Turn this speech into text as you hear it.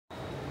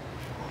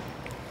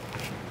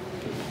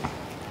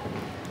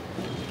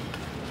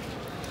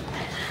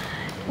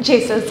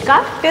Jai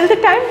Sanskar. Till the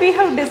time we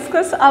have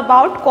discussed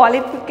about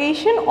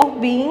qualification of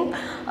being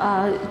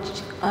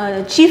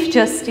Chief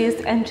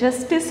Justice and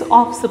Justice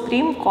of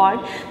Supreme Court.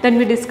 Then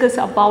we discuss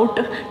about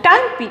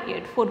time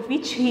period for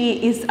which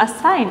he is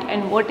assigned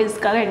and what is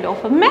kind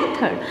of a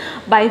method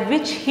by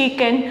which he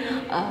can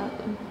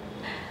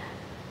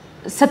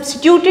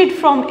substitute it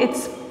from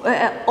its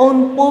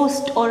own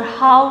post, or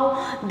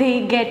how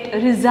they get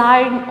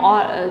resigned,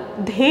 or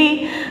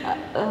they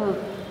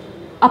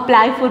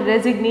apply for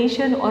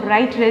resignation or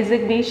write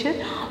resignation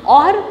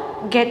or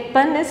get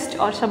punished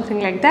or something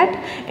like that,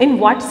 in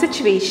what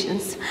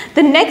situations.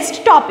 The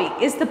next topic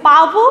is the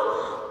power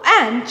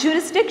and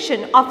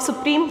jurisdiction of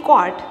Supreme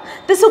Court.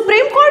 The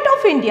Supreme Court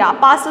of India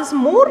passes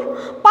more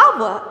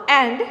power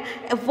and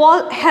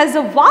has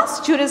a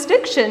vast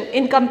jurisdiction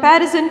in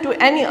comparison to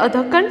any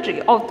other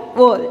country of the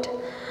world.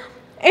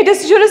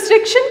 Its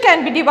jurisdiction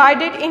can be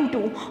divided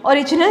into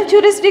original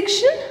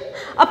jurisdiction,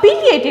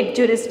 appellated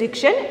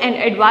jurisdiction and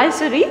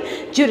advisory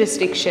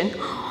jurisdiction.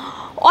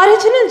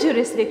 Original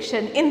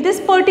jurisdiction: in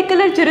this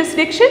particular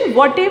jurisdiction,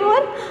 whatever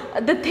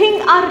the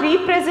thing are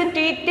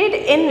represented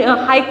in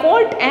High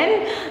Court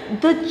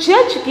and the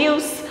judge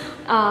gives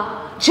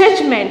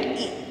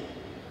judgment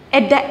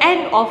at the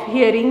end of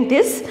hearing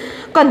this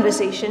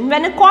conversation.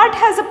 When a court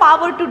has a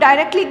power to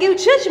directly give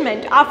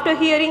judgment after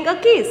hearing a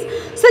case,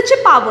 such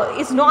a power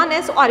is known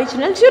as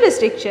original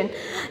jurisdiction,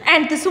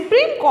 and the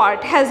Supreme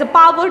Court has a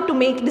power to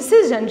make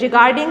decision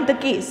regarding the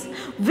case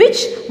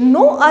which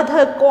no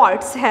other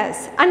courts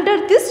has.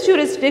 Under this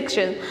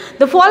jurisdiction,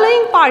 the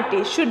following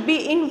parties should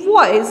be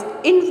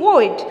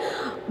involved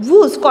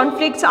whose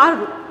conflicts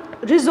are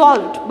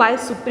resolved by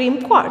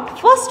Supreme Court.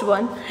 First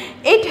one,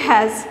 it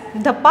has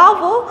the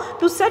power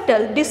to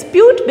settle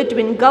dispute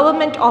between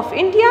Government of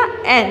India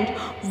and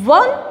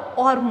one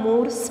or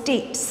more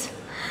states.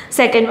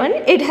 Second one,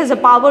 it has a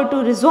power of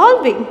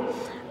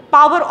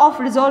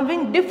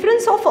resolving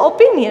difference of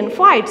opinion,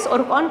 fights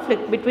or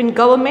conflict between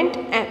Government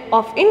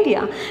of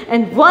India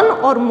and one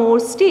or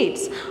more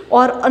states,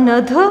 or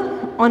another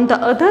on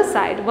the other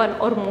side, one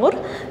or more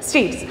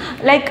states,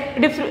 like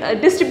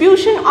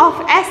distribution of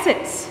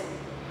assets.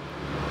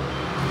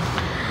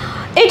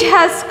 It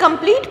has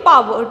complete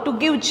power to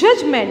give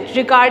judgment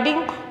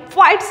regarding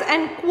fights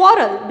and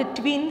quarrel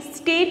between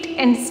state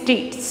and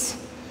states.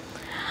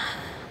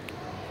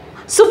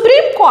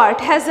 Supreme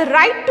Court has a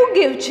right to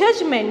give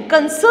judgment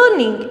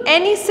concerning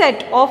any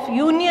set of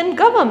union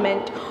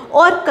government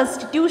or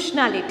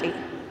constitutionality.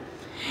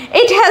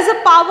 It has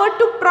a power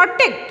to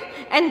protect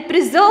and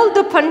preserve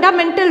the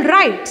fundamental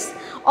rights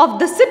of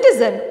the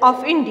citizen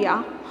of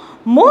India.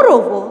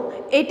 Moreover,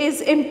 it is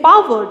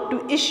empowered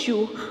to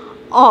issue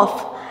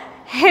of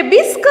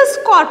habeas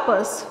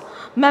corpus,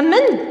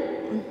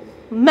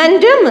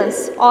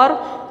 mandamus or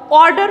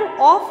order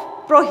of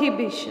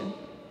prohibition.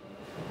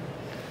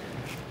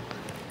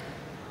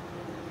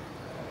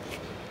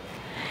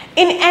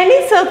 In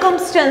any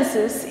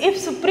circumstances, if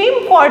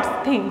Supreme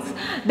Court thinks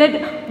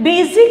that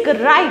basic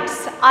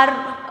rights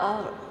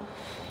are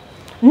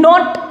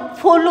not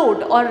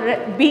followed, or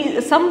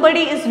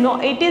somebody is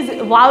not, it is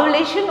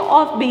violation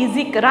of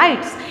basic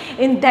rights,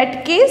 in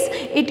that case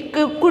it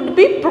could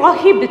be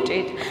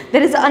prohibited.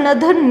 There is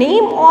another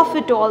name of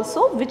it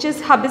also, which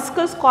is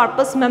habeas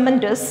corpus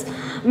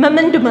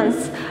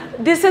mandamus.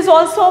 This is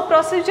also a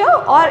procedure,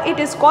 or it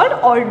is called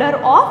order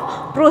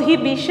of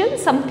prohibition.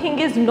 Something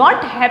is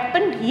not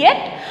happened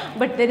yet,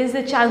 but there is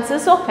a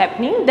chances of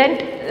happening, then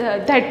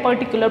that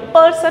particular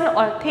person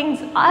or things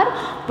are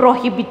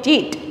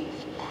prohibited.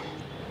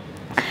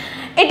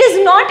 It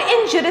is not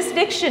in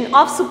jurisdiction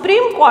of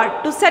Supreme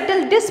Court to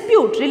settle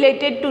dispute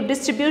related to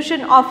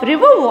distribution of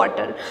river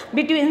water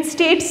between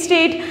states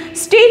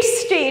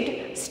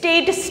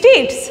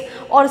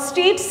or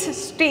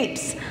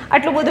states.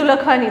 આટલું બધું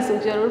લખવાની શું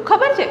જરૂર?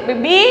 ખબર છે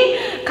બે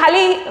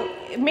ખાલી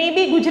મે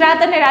બી ગુજરાત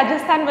અને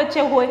રાજસ્થાન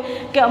વચ્ચે હોય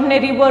કે અમને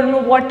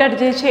રિવરનું વોટર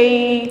જે છે એ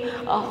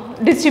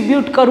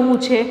ડિસ્ટ્રીબ્યુટ કરવું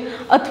છે,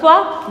 અથવા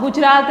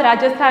ગુજરાત,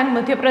 રાજસ્થાન,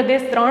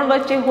 મધ્યપ્રદેશ ત્રણ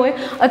વચ્ચે હોય,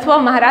 અથવા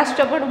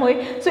મહારાષ્ટ્ર પણ હોય.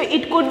 So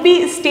it could B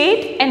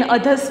state and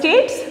other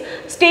states,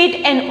 state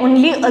and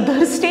only other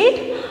state,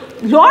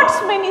 lots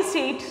many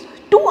states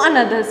to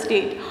another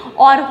state,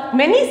 or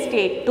many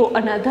states to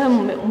another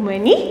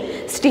many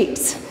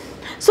states.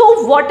 So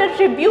water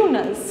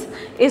tribunals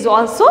is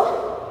also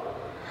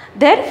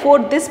there for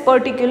this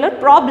particular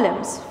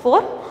problems for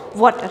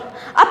water.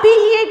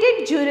 Appellated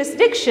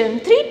jurisdiction: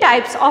 three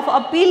types of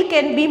appeal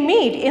can be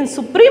made in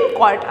Supreme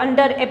Court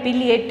under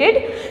appellated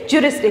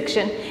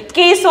jurisdiction.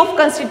 Case of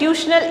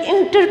constitutional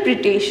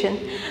interpretation.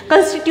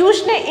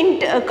 Constitution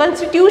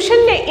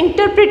ने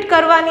interpret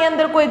करवानी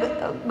अंदर कोई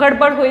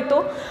गड़बड़ होए तो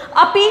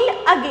appeal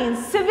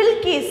against civil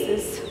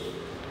cases.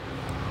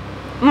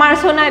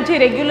 માણસોના જે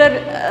regular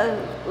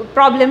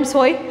problems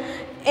હોય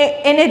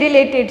એને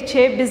રિલેટેડ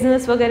છે,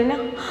 બિઝનેસ વગેરેના.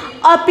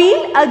 Appeal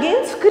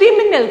against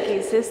criminal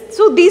cases.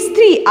 So this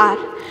three R.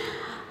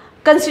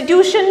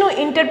 કોન્સ્ટિટ્યુશનનું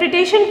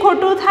interpretation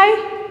ખોટું થાય,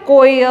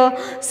 કોઈ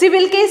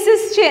સિવિલ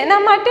કેસીસ છે એના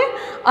માટે,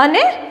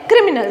 અને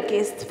criminal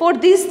case. For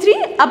this three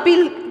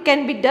appeal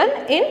can be done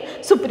in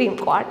Supreme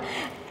Court.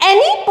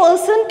 Any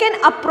person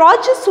can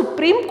approach a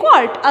Supreme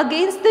Court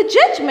against the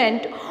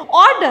judgment,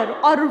 order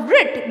or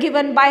writ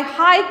given by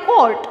High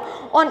Court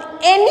on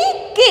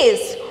any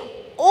case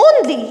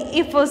only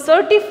if a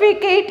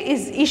certificate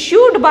is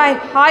issued by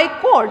High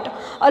Court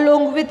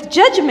along with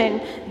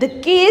judgment. The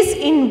case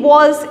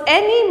involves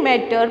any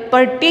matter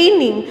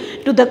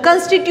pertaining to the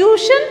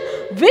Constitution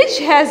which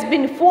has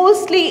been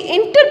falsely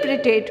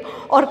interpreted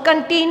or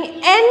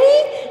contain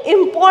any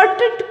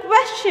important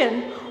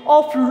question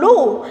of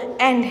law,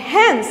 and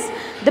hence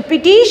the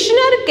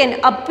petitioner can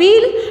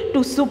appeal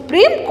to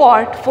Supreme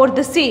Court for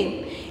the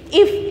same.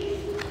 If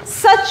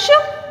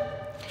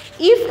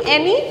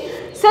any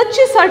such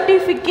a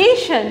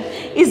certification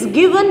is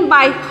given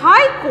by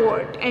High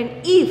Court, and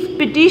if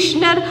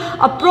petitioner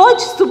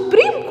approach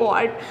Supreme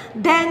Court,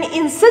 then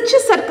in such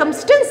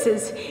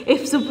circumstances,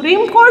 if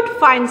Supreme Court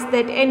finds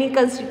that any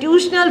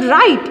constitutional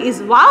right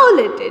is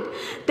violated,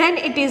 then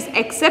it is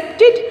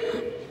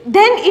accepted.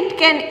 Then it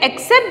can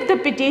accept the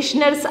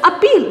petitioner's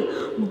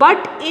appeal.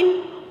 But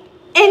in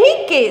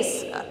any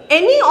case,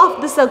 any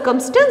of the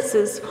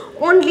circumstances,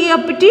 only a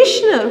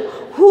petitioner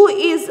who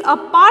is a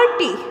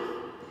party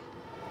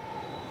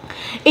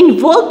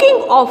in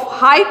working of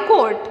High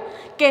Court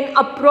can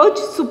approach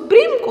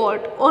Supreme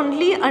Court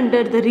only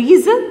under the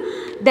reason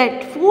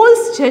that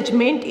false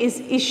judgment is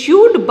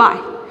issued by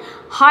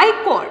High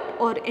Court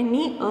or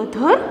any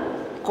other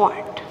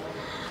court.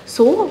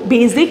 So,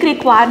 basic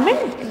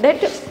requirement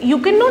that you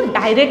cannot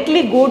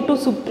directly go to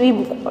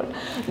Supreme Court.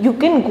 You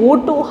can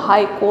go to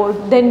High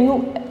Court, then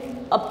you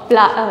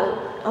apply.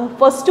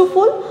 First of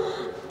all,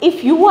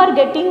 if you are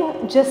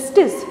getting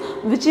justice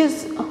which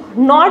is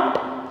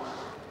not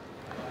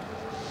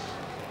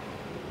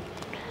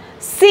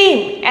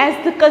same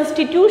as the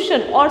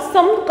Constitution or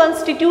some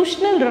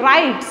constitutional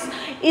rights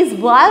is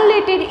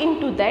violated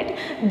into that,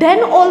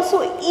 then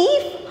also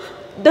if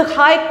the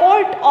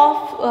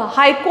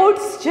High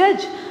Court's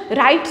judge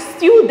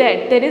writes you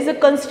that there is a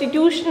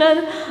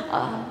constitutional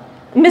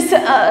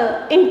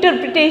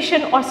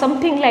misinterpretation or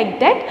something like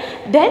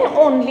that, then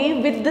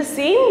only with the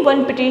same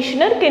one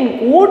petitioner can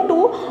go to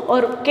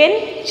or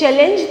can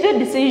challenge the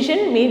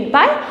decision made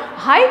by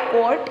High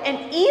Court. And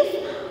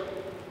if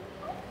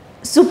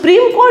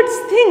Supreme Court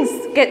thinks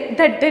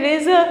that there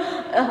is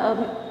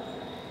a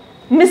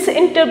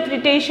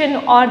misinterpretation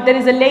or there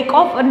is a lack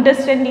of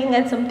understanding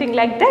and something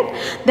like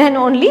that, then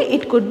only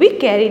it could be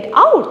carried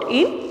out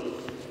in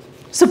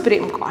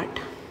Supreme Court.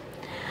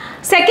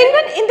 Second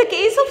one, in the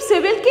case of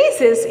civil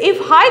cases, if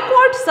High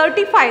Court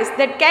certifies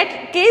that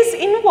case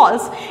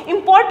involves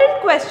important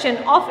question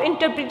of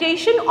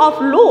interpretation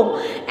of law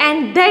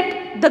and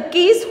that the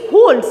case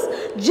holds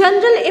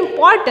general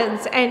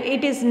importance and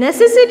it is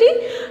necessary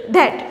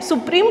that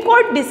Supreme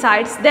Court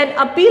decides, then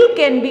appeal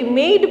can be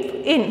made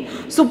in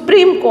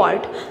Supreme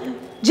Court.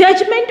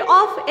 Judgment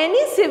of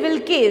any civil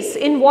case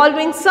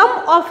involving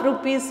sum of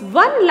rupees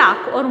 1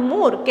 lakh or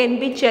more can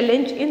be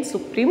challenged in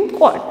Supreme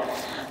Court.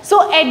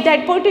 So, at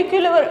that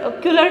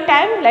particular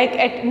time, like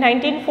at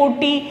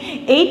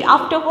 1948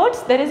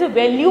 afterwards, there is a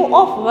value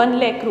of 1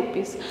 lakh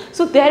rupees.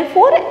 So,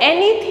 therefore,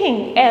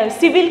 anything else,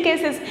 civil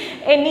cases,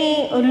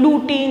 any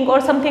looting or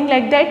something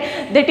like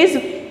that, that is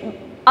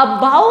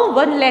above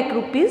 1 lakh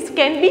rupees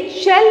can be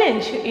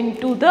challenged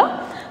into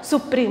the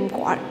Supreme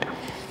Court.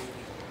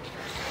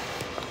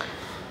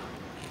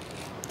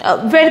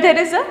 Where there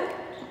is a,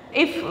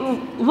 if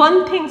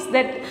one thinks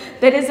that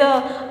there is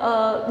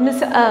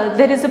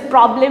a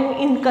problem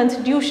in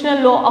constitutional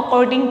law,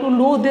 according to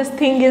law this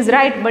thing is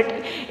right, but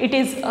it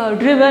is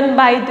driven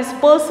by this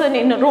person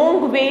in a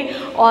wrong way,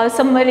 or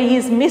somebody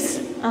is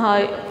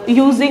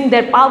misusing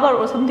their power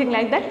or something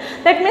like that,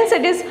 that means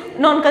it is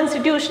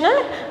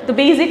non-constitutional, the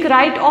basic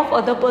right of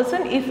other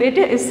person if it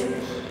is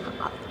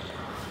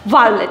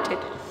violated.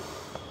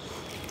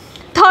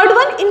 Third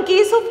one, in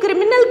case of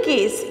criminal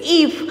case,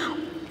 if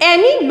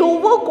any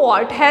lower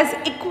court has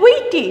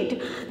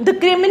equated the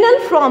criminal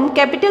from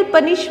capital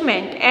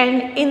punishment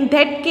and in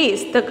that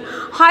case the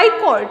High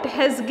Court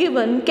has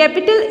given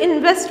capital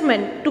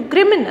investment to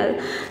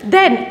criminal,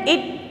 then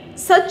in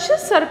such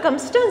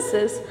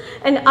circumstances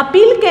an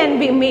appeal can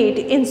be made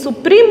in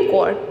Supreme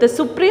Court. The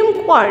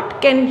Supreme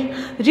Court can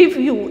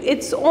review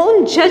its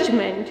own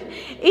judgment.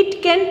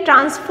 It can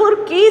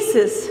transfer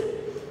cases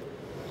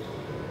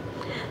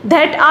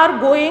that are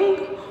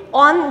going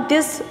on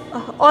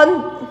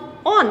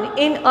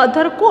in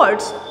other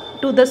courts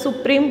to the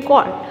Supreme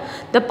Court.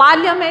 The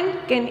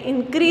Parliament can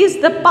increase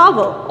the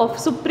power of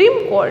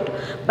Supreme Court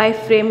by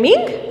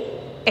framing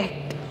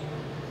act.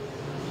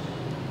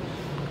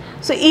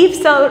 So, if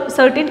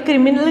certain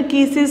criminal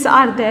cases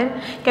are there,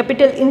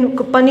 capital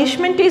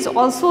punishment is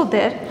also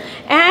there,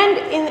 and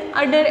in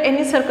under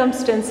any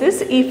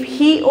circumstances, if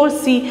he or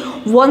she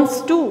wants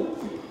to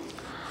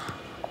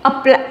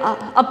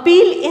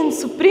appeal in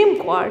Supreme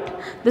Court,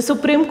 the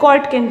Supreme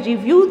Court can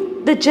review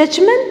the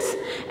judgments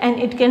and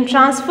it can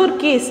transfer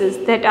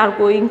cases that are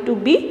going to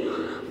be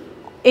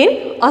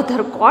in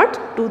other court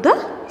to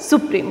the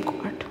Supreme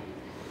Court.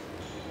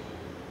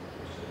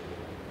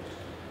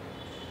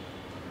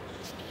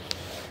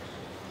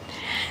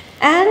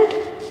 and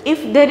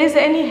if there is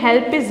any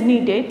help is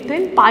needed,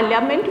 then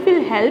Parliament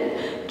will help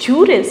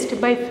jurists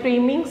by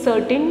framing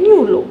certain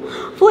new law.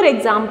 For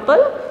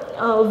example,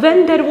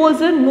 when there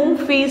was a no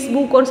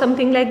Facebook or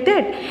something like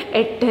that,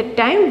 at that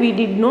time we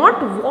did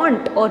not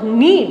want or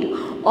need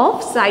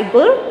of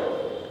cyber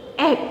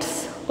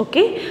acts,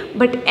 okay,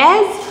 but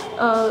as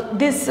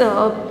this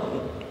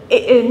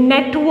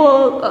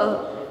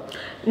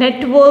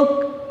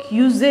network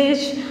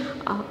usage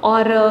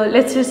or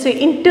let's just say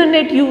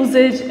internet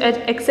usage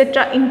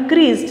etc.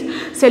 increased,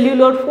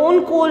 cellular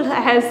phone call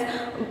has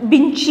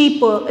been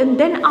cheaper, and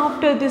then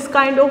after this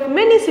kind of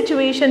many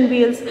situation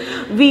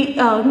we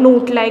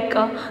note like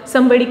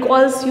somebody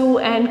calls you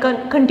and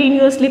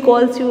continuously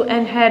calls you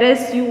and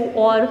harass you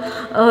or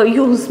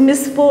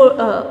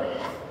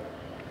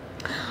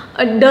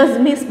does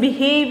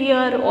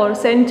misbehavior or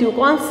sends you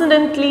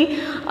constantly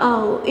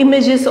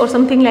images or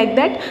something like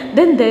that,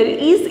 then there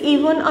is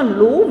even a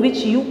law which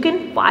you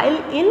can file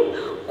in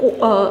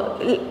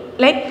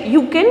like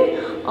you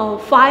can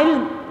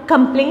file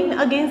complaint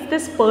against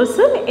this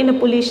person in a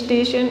police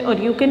station, or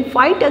you can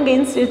fight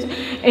against it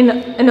in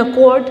a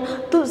court.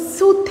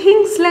 So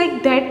things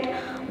like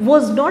that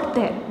was not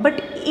there,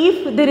 but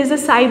if there is a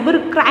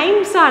cyber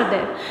crimes are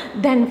there,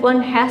 then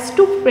one has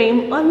to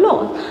frame a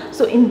law.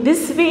 So in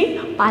this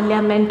way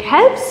Parliament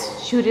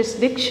helps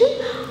jurisdiction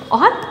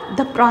or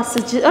the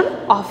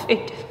procedure of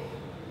it.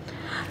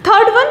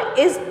 Third one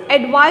is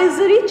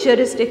advisory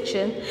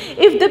jurisdiction.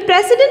 If the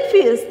President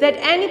feels that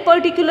any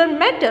particular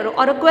matter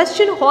or a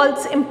question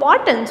holds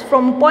importance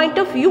from a point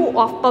of view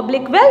of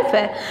public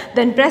welfare,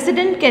 then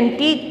President can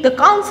take the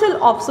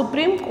counsel of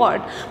Supreme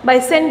Court by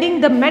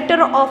sending the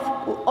matter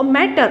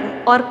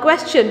or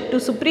question to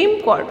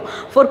Supreme Court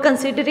for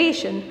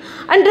consideration.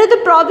 Under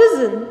the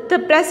provision, the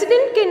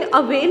President can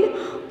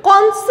avail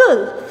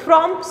counsel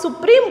from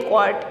Supreme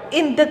Court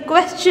in the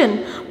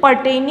question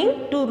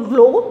pertaining to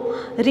law,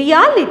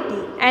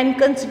 reality and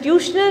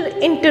constitutional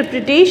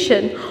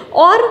interpretation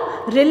or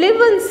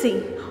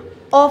relevancy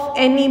of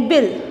any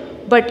bill.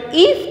 But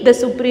if the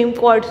Supreme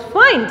Court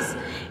finds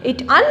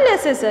it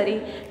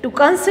unnecessary to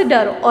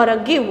consider or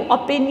give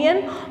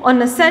opinion on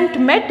a sent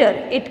matter,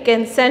 it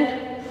can send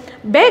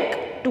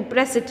back to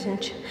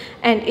President,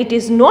 and it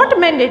is not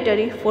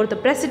mandatory for the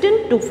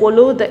President to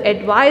follow the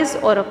advice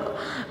or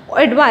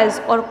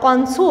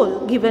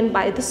counsel given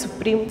by the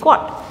Supreme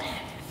Court.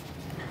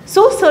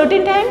 So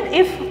certain time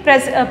if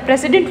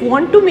President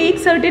want to make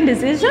certain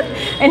decision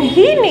and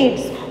he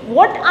needs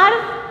what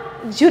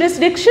are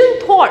jurisdiction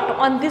thought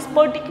on this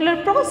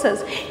particular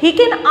process, he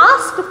can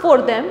ask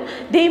for them.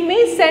 They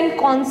may send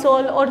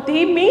counsel or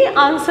they may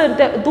answer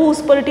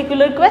those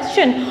particular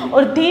question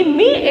or they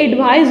may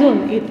advise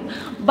on it,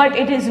 but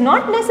it is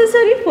not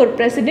necessary for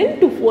President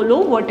to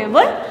follow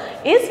whatever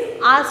is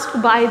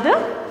asked by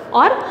the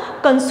or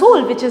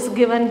counsel which is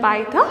given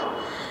by the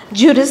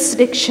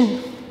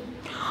jurisdiction.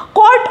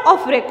 Court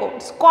of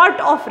Records. Court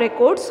of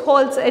Records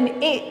holds an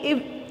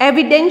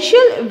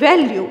evidential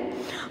value.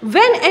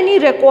 When any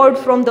record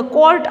from the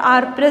court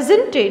are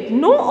presented,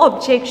 no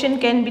objection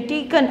can be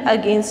taken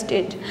against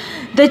it.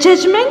 The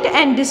judgment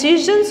and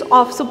decisions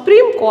of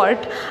Supreme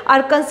Court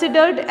are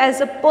considered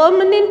as a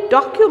permanent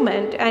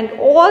document and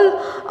all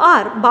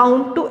are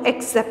bound to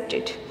accept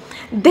it.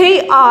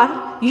 They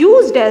are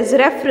used as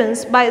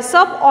reference by a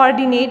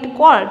subordinate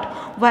court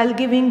while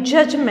giving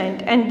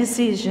judgment and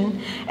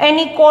decision.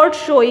 Any court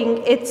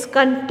showing its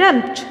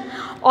contempt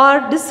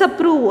or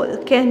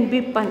disapproval can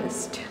be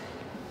punished.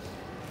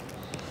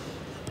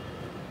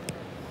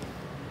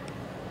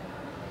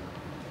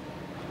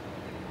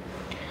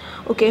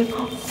 Okay,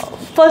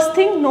 first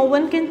thing, no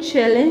one can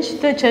challenge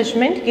the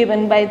judgment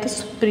given by the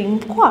Supreme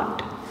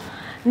Court.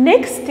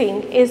 Next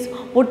thing is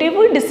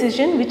whatever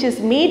decision which is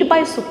made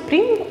by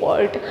Supreme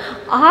Court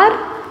are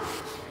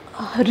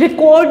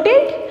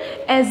recorded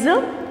as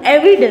a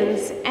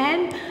evidence,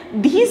 and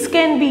these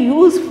can be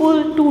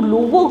useful to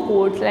lower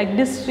courts like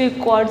district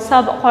courts,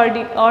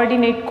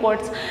 subordinate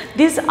courts.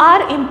 These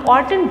are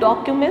important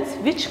documents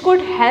which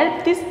could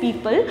help these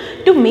people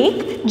to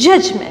make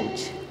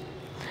judgment.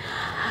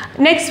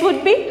 Next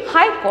would be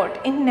High Court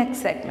in next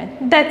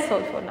segment. That's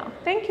all for now.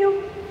 Thank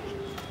you.